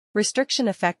Restriction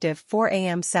effective 4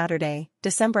 a.m. Saturday,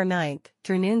 December 9th,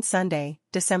 through noon Sunday,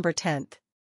 December 10th.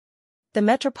 The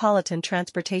Metropolitan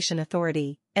Transportation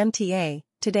Authority, MTA,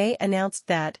 today announced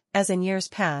that, as in years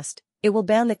past, it will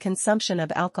ban the consumption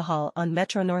of alcohol on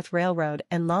Metro-North Railroad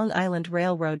and Long Island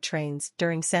Railroad trains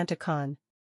during SantaCon.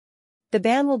 The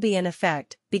ban will be in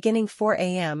effect, beginning 4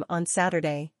 a.m. on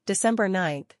Saturday, December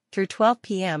 9th, through 12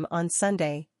 p.m. on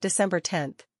Sunday, December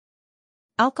 10th.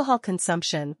 Alcohol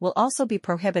consumption will also be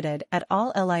prohibited at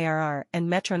all LIRR and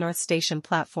Metro-North station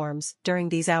platforms during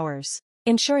these hours.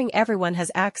 Ensuring everyone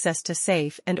has access to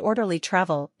safe and orderly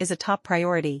travel is a top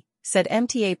priority, said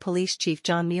MTA Police Chief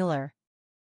John Mueller.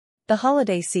 The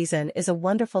holiday season is a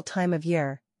wonderful time of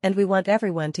year, and we want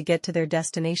everyone to get to their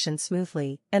destination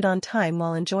smoothly and on time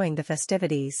while enjoying the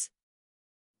festivities.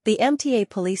 The MTA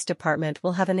Police Department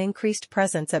will have an increased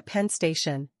presence at Penn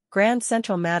Station, Grand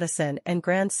Central Madison and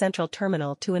Grand Central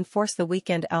Terminal to enforce the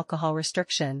weekend alcohol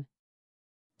restriction.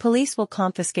 Police will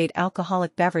confiscate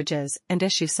alcoholic beverages and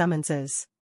issue summonses.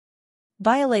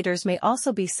 Violators may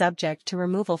also be subject to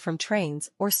removal from trains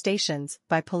or stations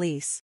by police.